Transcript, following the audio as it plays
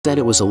said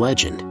it was a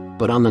legend,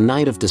 but on the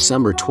night of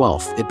December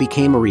 12th it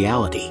became a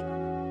reality.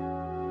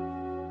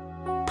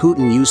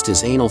 Putin used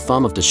his anal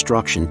thumb of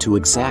destruction to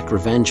exact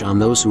revenge on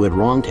those who had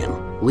wronged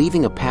him,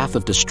 leaving a path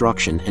of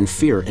destruction and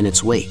fear in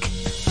its wake.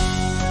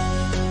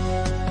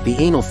 The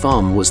anal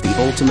thumb was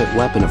the ultimate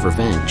weapon of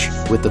revenge,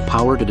 with the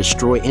power to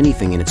destroy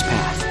anything in its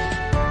path.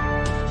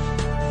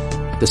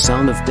 The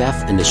sound of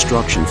death and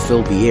destruction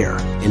filled the air,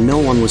 and no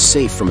one was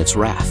safe from its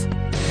wrath.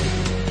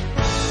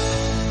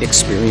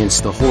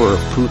 Experience the horror of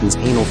Putin's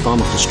anal thumb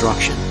of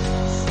destruction.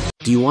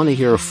 Do you want to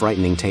hear a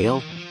frightening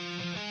tale?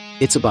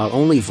 It's about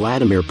only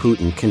Vladimir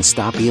Putin can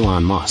stop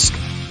Elon Musk.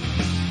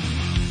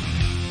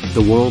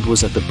 The world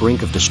was at the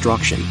brink of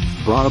destruction,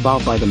 brought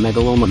about by the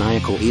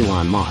megalomaniacal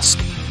Elon Musk.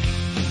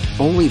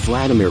 Only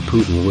Vladimir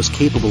Putin was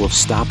capable of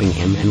stopping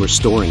him and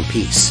restoring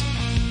peace.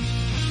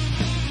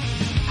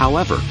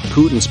 However,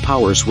 Putin's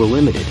powers were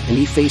limited and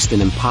he faced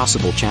an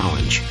impossible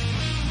challenge.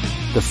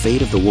 The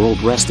fate of the world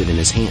rested in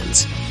his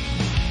hands.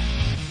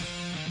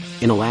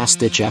 In a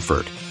last-ditch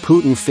effort,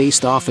 Putin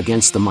faced off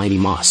against the mighty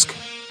Musk.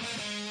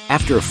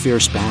 After a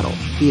fierce battle,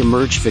 he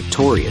emerged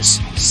victorious,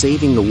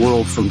 saving the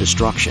world from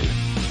destruction.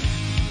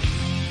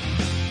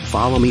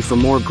 Follow me for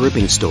more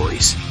gripping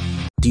stories.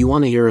 Do you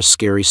want to hear a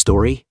scary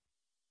story?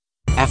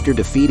 After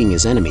defeating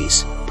his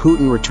enemies,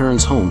 Putin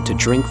returns home to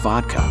drink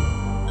vodka.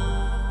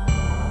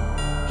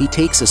 He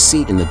takes a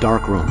seat in the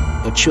dark room,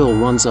 a chill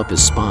runs up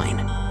his spine.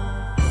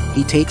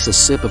 He takes a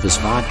sip of his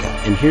vodka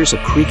and hears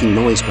a creaking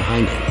noise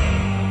behind him.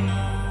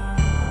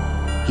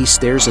 He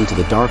stares into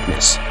the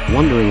darkness,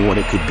 wondering what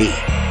it could be.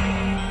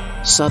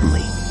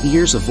 Suddenly, he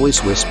hears a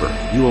voice whisper,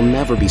 "You will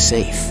never be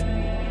safe."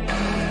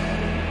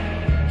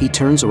 He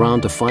turns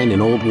around to find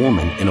an old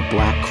woman in a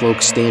black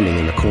cloak standing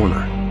in the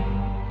corner.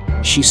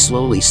 She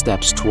slowly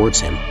steps towards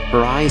him,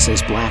 her eyes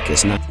as black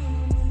as night.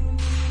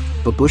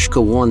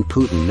 Babushka warned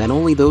Putin that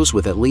only those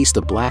with at least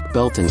a black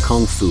belt in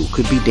Kung Fu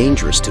could be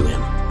dangerous to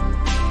him.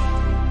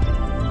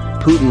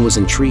 Putin was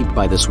intrigued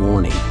by this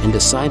warning and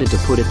decided to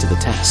put it to the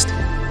test.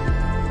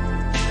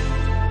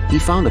 He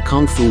found a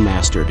Kung Fu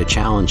master to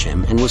challenge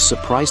him and was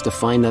surprised to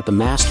find that the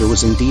master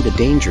was indeed a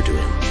danger to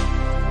him.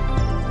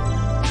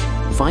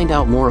 Find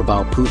out more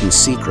about Putin's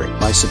secret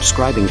by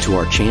subscribing to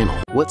our channel.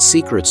 What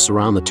secrets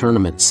surround the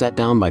tournament set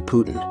down by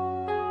Putin?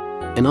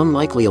 An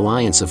unlikely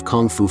alliance of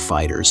Kung Fu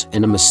fighters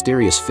and a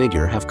mysterious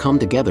figure have come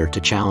together to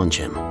challenge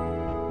him.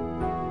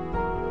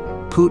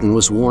 Putin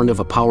was warned of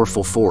a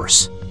powerful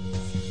force.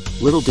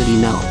 Little did he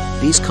know,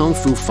 these Kung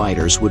Fu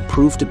fighters would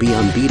prove to be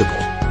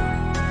unbeatable.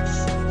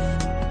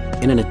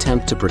 In an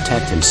attempt to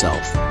protect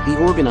himself, he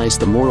organized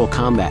the Mortal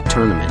Kombat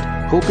tournament,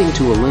 hoping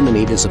to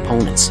eliminate his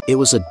opponents. It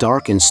was a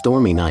dark and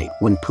stormy night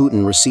when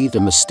Putin received a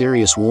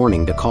mysterious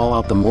warning to call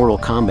out the Mortal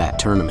Kombat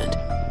tournament.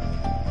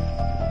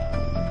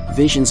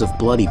 Visions of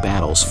bloody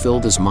battles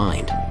filled his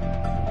mind.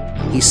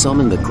 He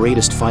summoned the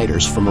greatest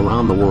fighters from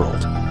around the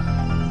world.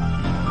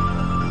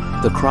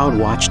 The crowd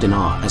watched in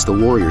awe as the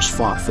warriors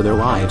fought for their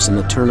lives in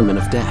the tournament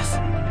of death.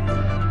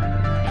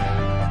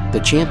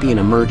 The champion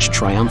emerged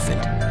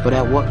triumphant, but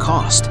at what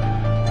cost?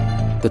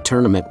 The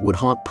tournament would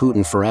haunt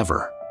Putin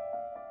forever.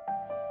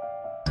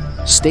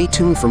 Stay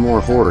tuned for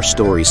more horror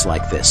stories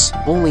like this,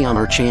 only on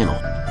our channel.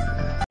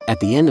 At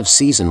the end of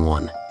Season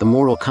 1, the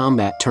Mortal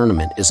Kombat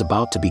tournament is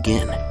about to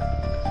begin.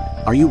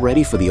 Are you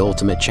ready for the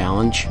ultimate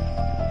challenge?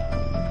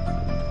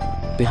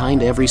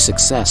 Behind every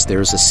success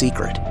there is a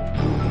secret.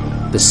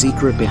 The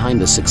secret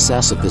behind the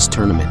success of this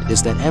tournament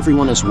is that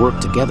everyone has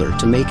worked together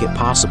to make it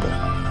possible.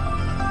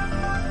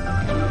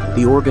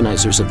 The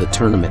organizers of the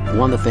tournament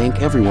want to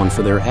thank everyone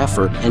for their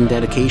effort and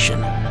dedication.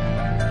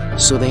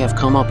 So they have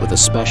come up with a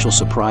special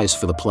surprise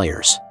for the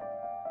players.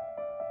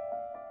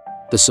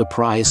 The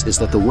surprise is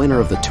that the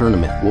winner of the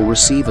tournament will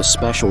receive a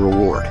special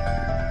reward.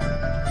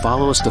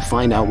 Follow us to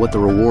find out what the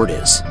reward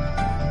is.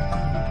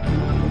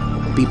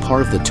 Be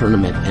part of the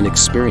tournament and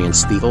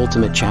experience the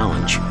ultimate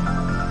challenge.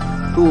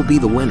 Who will be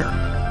the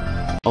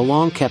winner? A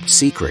long-kept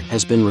secret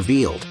has been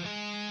revealed.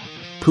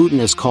 Putin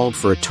has called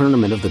for a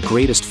tournament of the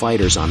greatest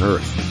fighters on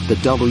Earth. The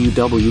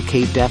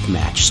WWK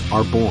Deathmatches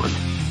are born.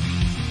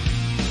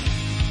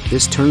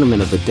 This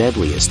tournament of the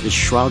deadliest is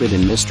shrouded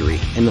in mystery,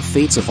 and the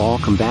fates of all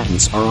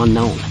combatants are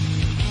unknown.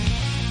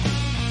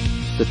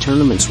 The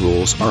tournament's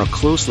rules are a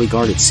closely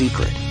guarded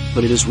secret,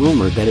 but it is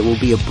rumored that it will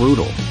be a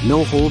brutal,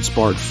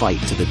 no-holds-barred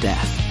fight to the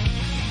death.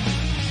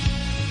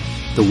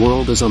 The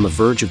world is on the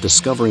verge of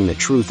discovering the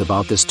truth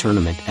about this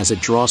tournament as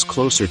it draws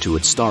closer to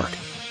its start.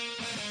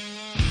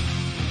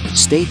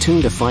 Stay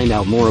tuned to find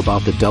out more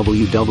about the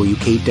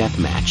WWK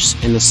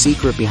Deathmatches and the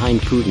secret behind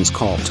Putin's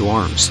call to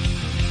arms.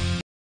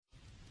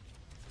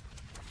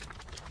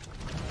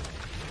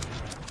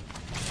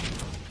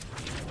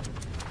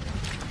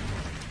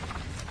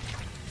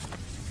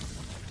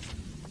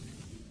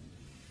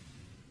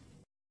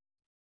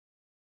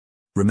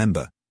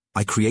 Remember,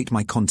 I create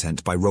my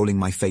content by rolling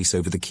my face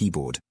over the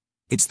keyboard.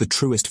 It's the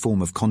truest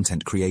form of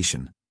content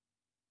creation.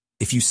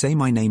 If you say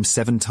my name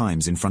 7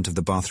 times in front of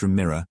the bathroom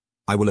mirror,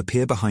 I will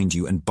appear behind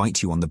you and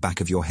bite you on the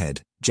back of your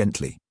head,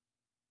 gently.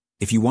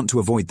 If you want to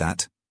avoid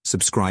that,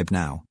 subscribe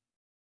now.